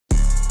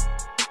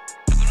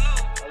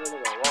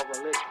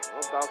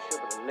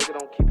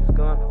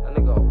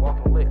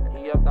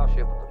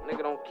shit, but the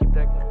nigga don't keep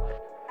that.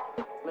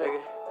 Nigga,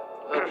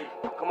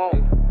 come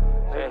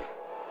on. Hey.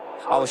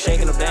 I was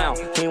shaking him down,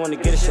 he didn't want to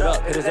get his shit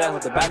up. Hit his ass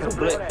with the back of the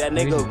blip. That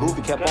nigga a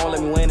goofy, kept on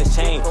letting me wearing his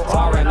chain. So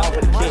I ran off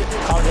with the kid.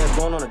 Called his ass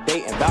going on a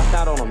date and bounced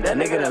out on him. That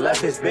nigga done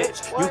left his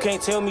bitch. You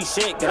can't tell me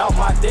shit, get off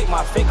my dick,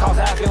 my fit cost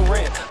half your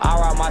rent. I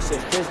ride my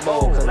shit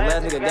fishbowl, cause the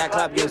last nigga got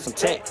clapped, give him some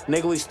check.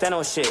 Nigga, we stand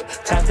on shit,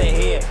 tap that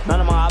head. None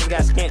of my ops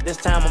got skint, this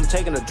time I'm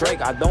taking a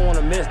Drake. I don't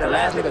wanna miss, the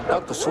last nigga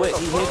ducked the switch.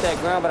 He hit that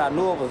ground, but I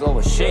knew it was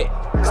over shit.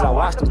 Cause I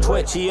watched him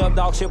twitch, he up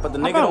dog shit, but the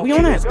nigga don't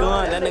keep his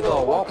gun. That nigga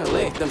a walking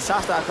lick. Them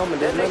shots start coming,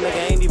 that little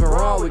nigga ain't even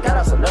wrong. We got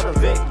us another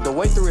Vic. The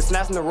way through is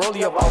snatching the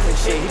rollie up off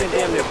his shit. He done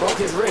damn near broke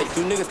his wrist.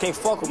 You niggas can't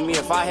fuck with me.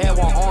 If I had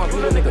one arm,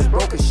 you the niggas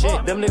broke his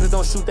shit. Them niggas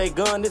don't shoot they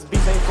gun, this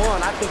beef ain't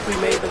fun. I think we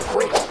made them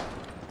quick.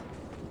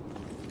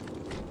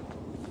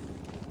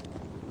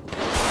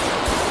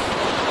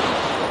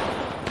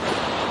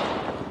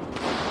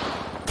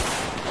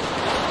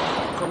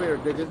 Come here,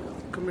 nigga.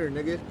 Come here,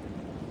 nigga.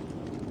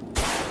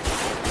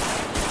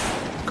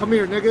 Come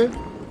here, nigga.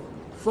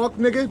 Fuck,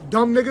 nigga.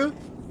 Dumb nigga.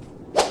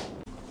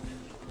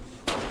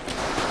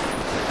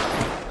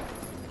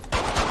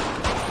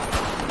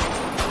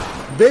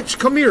 Bitch,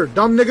 come here,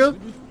 dumb nigga.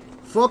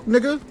 Fuck,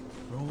 nigga.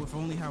 Bro, if I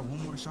only had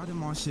one more shot in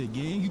my shit,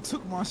 gang, you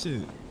took my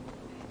shit.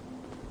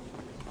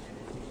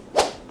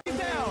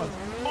 Down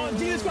on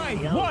Jesus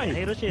Christ.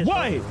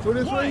 Why? Put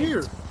this right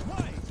here.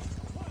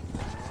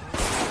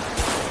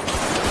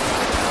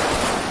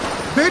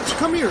 Bitch,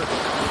 come here.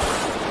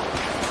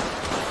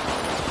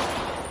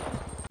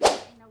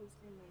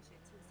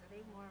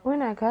 We're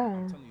not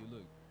going.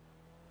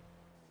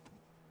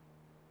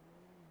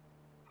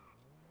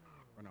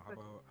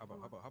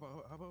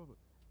 How about?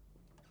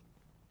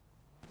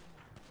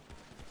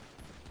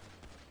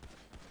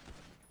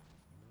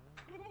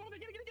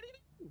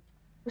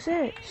 What's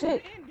that?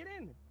 Shit. Get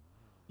in.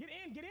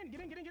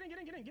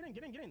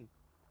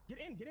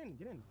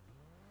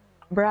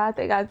 Bro, I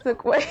think I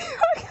took away.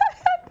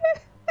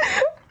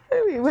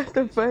 What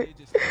the fuck?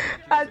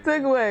 I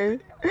took away.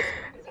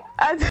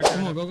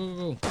 Come on,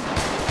 go.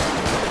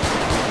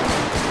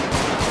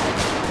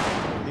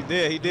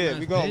 He did.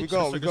 We going. Come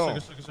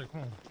on.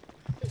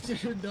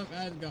 Your dumb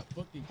ass got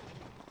fucking.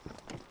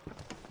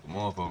 Come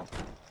on, folks.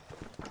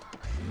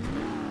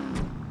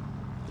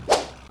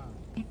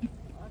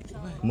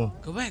 Come on.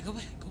 Go back.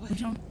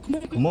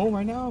 Come on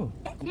right now.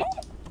 Come on.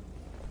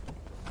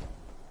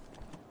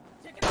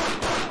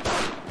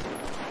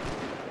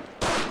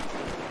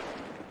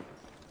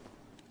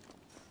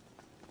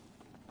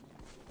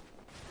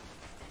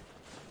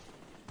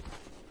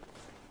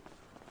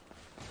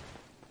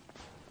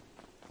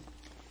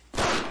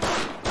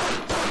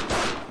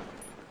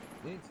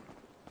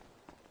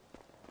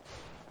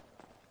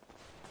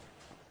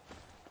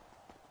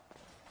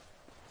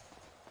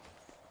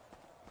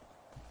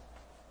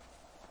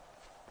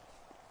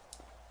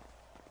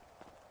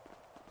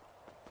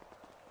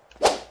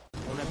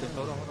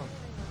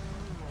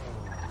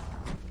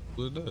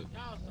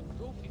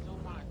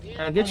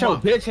 Get your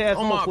bitch ass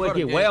on before it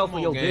get well for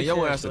your bitch ass.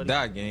 Your ass to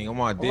die, gang. On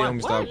my deal,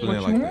 me stop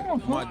playing like that.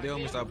 On my deal,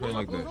 me stop playing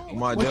like that. On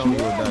my deal, me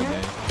will die,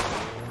 gang.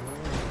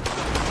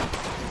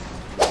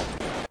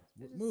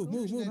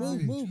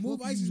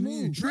 Move, ISIS,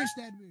 move. Drench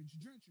that bitch.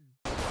 Drench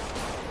her.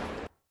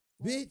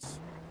 Bitch,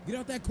 get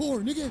out that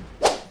core, nigga.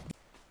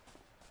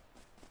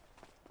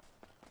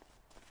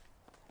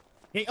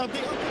 Hey, up.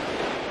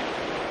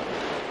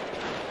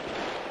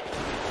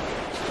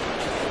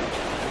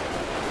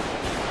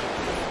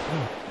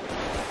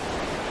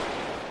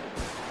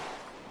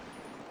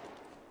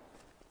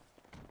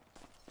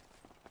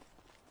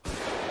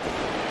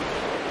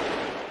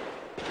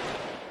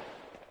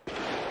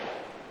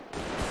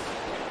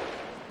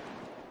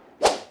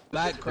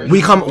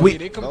 We come. We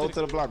go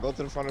to the block. Go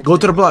to the front. Go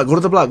to the block. Go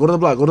to the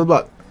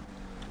block.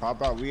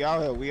 Pop out. We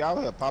out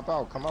here. Pop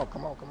out. Come on.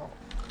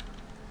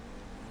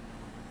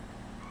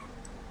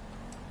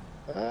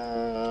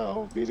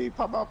 BD,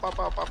 pop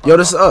out. Yo,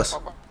 this is us.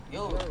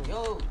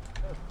 Yo.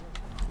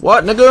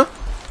 What, nigga?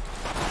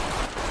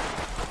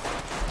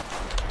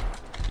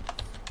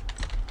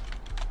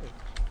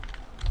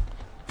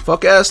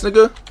 Fuck ass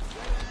nigga.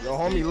 Your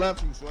homie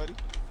left you, sweaty.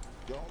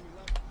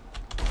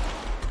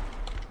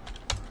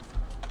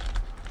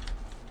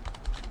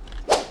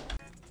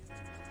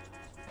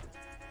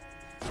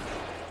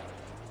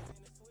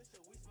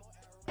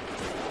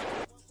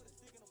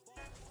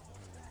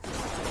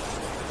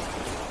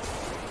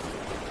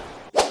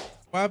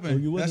 What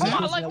happened? That's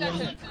I like that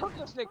shit. Cook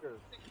this nigga.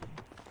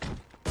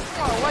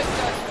 I like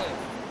that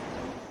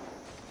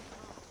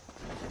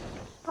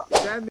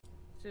shit.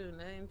 Dude,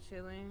 I'm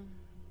chilling.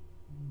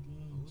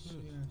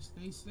 Yeah,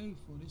 stay safe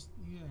for this.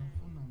 Yeah,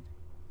 for now.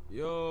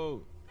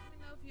 Yo. Let me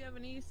know if you ever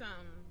need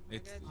something. I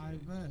bet.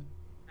 Alright.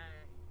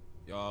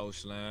 Yo,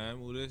 Slam,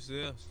 who this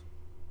is?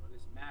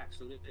 This Max,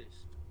 who this?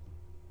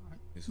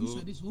 This You who?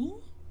 said this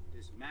who?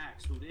 This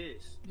Max, who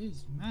this?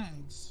 This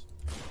Max.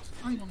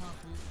 I ain't gonna lie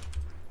for you.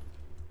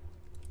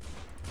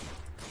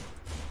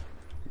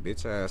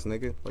 Bitch ass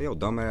nigga. Lay your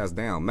dumb ass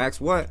down. Max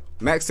what?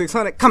 Max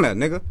 600? Come here,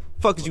 nigga.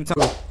 Fuck is you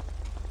talking?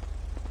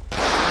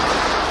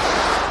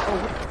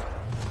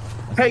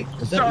 Hey,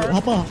 Sir.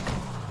 Hop on.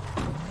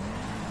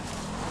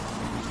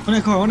 On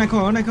that car, on that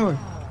car, on that car.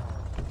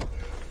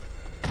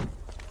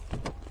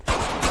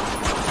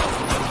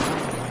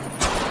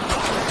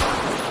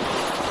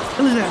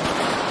 Who is that?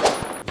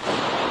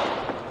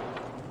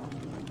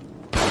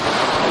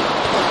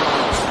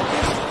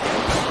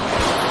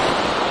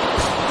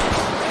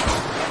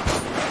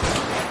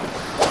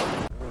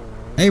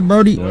 Hey,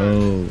 Brody.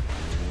 Yo.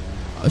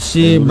 Oh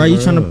shit, bro. You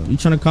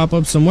trying to cop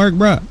up some work,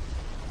 bro?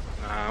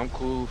 Nah, I'm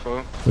cool,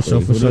 fo. For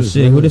sure,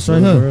 shit. Who this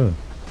right here?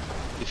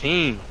 It's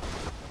him.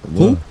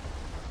 Who?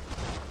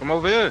 From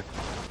over here.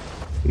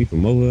 You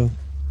from over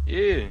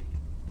here? Yeah.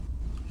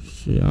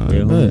 Shit, I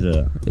ain't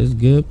bet. It's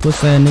good.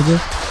 Pussy ass nigga.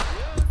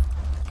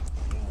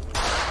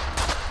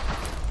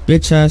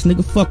 Bitch ass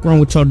nigga. Fuck wrong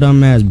with your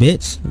dumb ass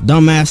bitch.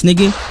 Dumb ass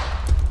nigga.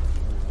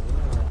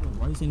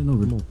 Why you saying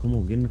no? Come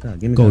on, get in the car.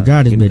 Get in the car. Go,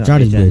 drive this bitch. Drive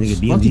this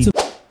bitch.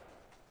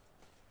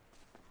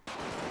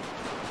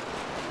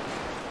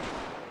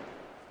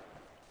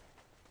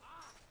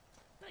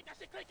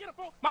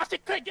 My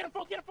shit click, get him,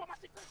 bro, get him, bro, my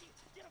shit click,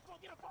 get him, bro,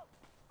 get him, bro.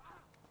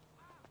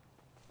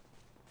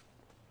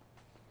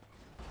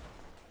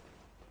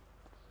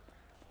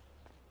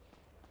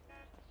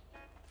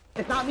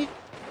 It's not me.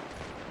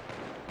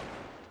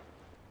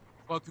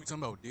 Fuck you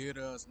talking about dead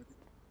ass nigga.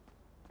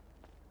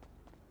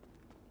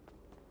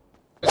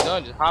 It's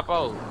done, just hop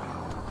out.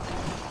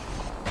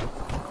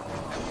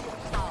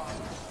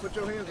 Put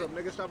your hands up,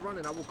 nigga. Stop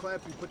running. I will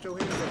clap you. Put your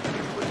hands up. Put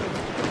your hands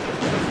up.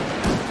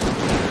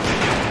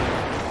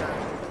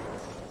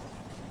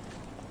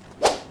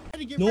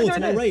 No, to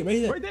the right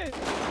there. Right there.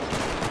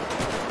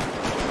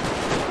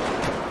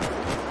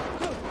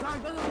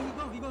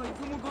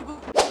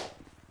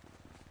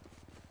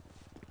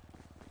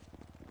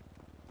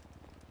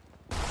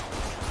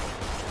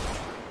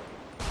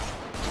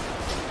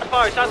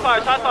 Shots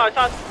fired.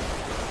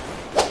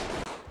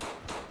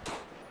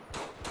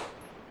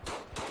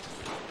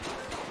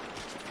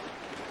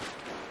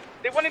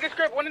 They went in the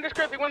script, On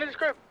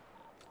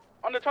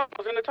the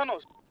tunnels, in the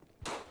tunnels.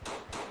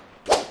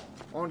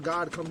 On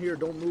God, come here.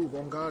 Don't move.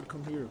 On God,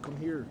 come here. Come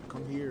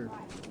here.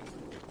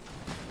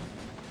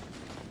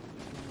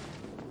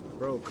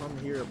 Bro, come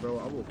here, bro.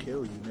 I will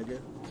kill you, nigga.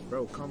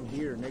 Bro, come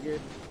here, nigga.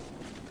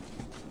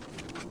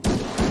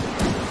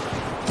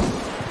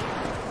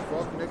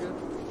 Fuck, nigga.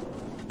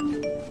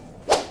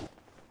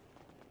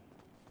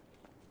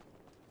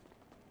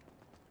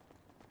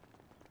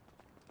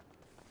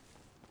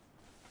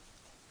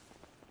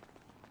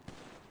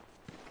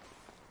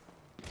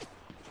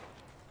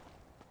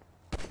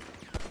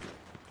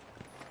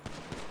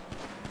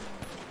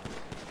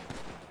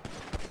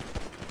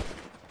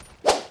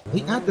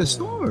 We at the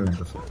store.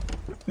 The fuck?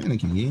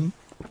 Panicking, gang.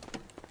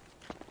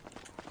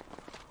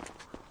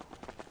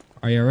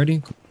 Are you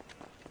ready?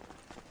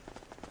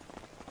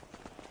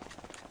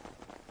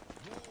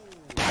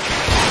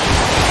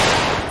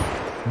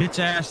 Bitch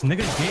ass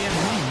nigga, dead.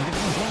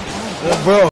 Bro.